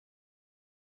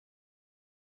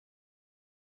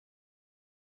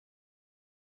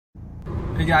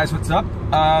Hey guys, what's up?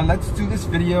 Let's do this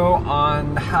video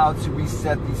on how to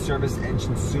reset the service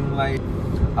engine zoom light.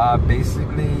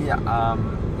 Basically,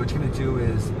 what you're gonna do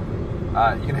is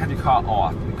you're gonna have your car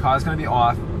off. The car's gonna be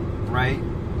off, right?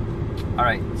 All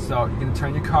right. So you're gonna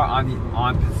turn your car on the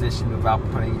on position without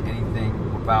putting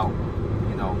anything, without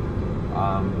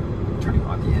turning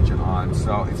on the engine on.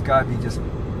 So it's gotta be just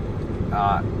in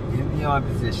the on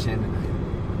position.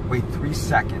 Wait 3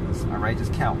 seconds. All right.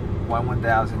 Just count. 1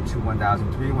 1000, 2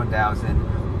 1000, 3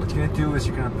 1000. What you're going to do is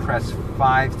you're going to press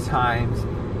 5 times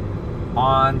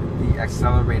on the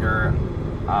accelerator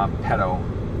pedal.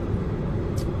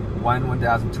 1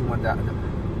 1000, 2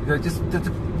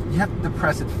 1000. You have to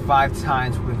press it 5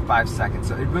 times within 5 seconds.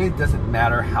 So it really doesn't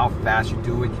matter how fast you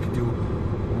do it. You can do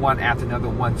one after another,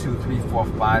 1, 2, 3, 4,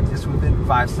 5. Just within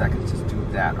 5 seconds, just do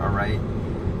that, all right?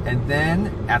 And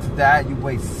then after that, you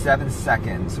wait 7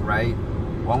 seconds, right?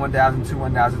 1 1000, 2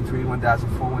 1000, 3 1000,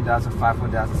 4 1000, 5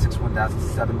 1000, 6 1000,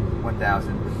 7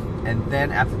 1000. And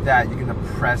then after that, you're gonna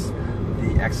press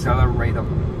the accelerator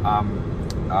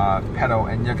pedal,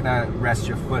 and you're gonna rest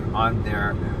your foot on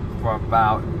there for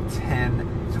about 10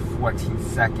 to 14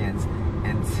 seconds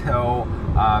until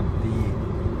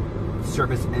the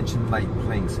service engine light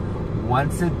blinks.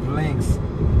 Once it blinks,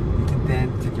 you can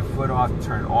then take your foot off,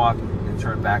 turn it off, and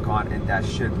turn it back on, and that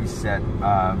should reset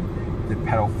the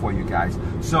pedal for you guys.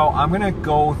 So I'm gonna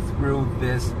go through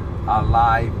this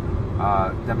live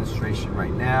demonstration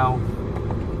right now.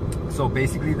 So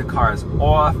basically the car is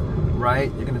off, right?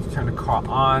 You're gonna turn the car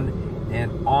on, and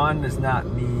on does not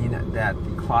mean that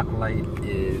the clock light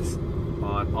is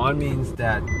on. On means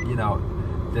that, you know,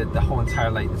 that the whole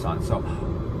entire light is on. So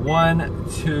 1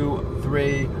 2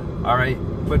 3, all right,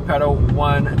 foot pedal,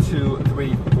 1 2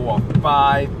 3 4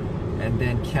 5, and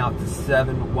then count to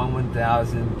 7, 1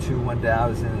 1000, 2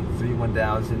 1000, 3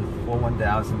 1000, 4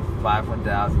 1000, 5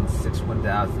 1000, 6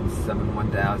 1000, 7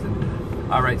 1000.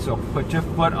 All right, so put your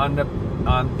foot on the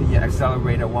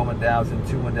accelerator, 1 1000,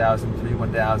 2 1000, 3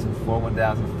 1000, 4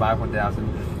 1000, 5 1000.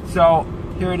 So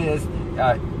here it is.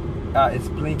 It's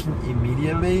blinking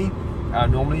immediately.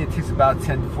 Normally it takes about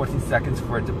 10 to 14 seconds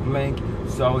for it to blink.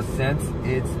 So since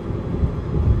it's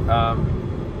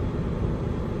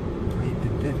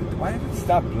why did it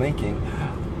stop blinking?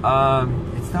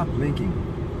 It stopped blinking.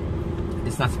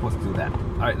 It's not supposed to do that.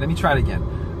 All right, let me try it again.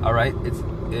 All right, it's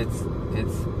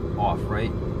off,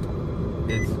 right?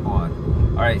 It's on.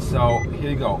 All right, so here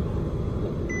you go.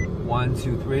 1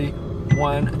 2 3.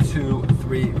 1 2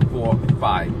 3 4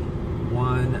 5.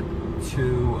 1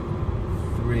 2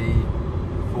 3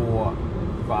 4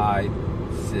 5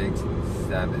 6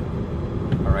 7.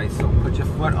 All right, so put your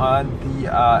foot on the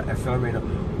accelerator.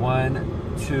 1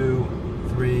 2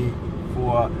 3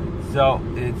 4. So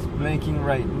it's blinking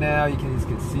right now. You can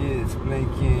see it. It's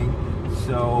blinking.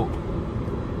 So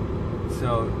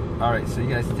all right. So you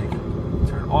guys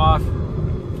turn it off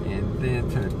and then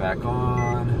turn it back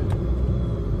on.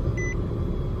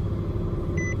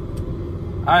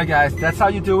 All right, guys. That's how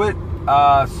you do it.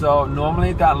 So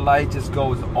normally that light just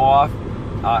goes off,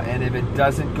 and if it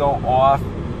doesn't go off,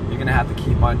 you're gonna have to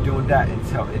keep on doing that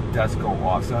until it does go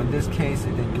off. So in this case,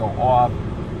 it did go off,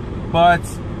 but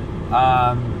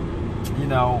you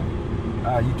know,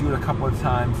 you do it a couple of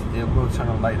times, it will turn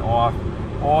the light off.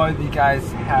 Or if you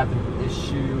guys have an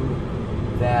issue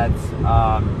that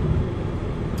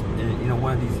you know,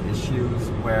 one of these issues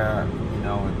where, you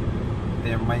know,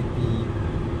 there might be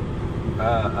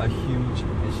a huge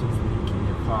emissions leak in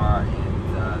your car,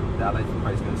 and that light is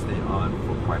probably going to stay on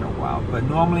for quite a while. But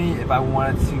normally, if I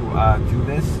wanted to do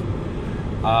this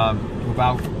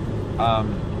without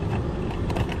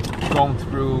going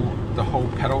through the whole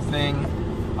pedal thing,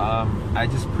 I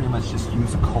just pretty much just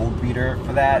use a code reader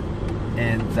for that,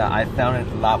 and I found it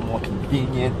a lot more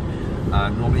convenient.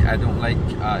 Normally, I don't like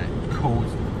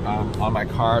codes on my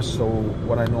car, so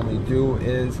what I normally do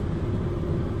is,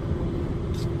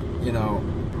 you know,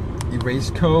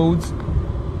 erase codes,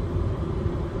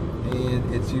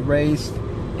 and it's erased,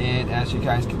 and as you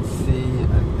guys can see,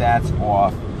 that's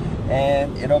off,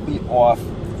 and it'll be off.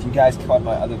 If you guys caught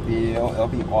my other video, it'll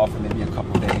be off in maybe a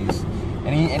couple days.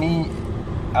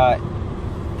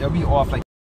 It'll be off like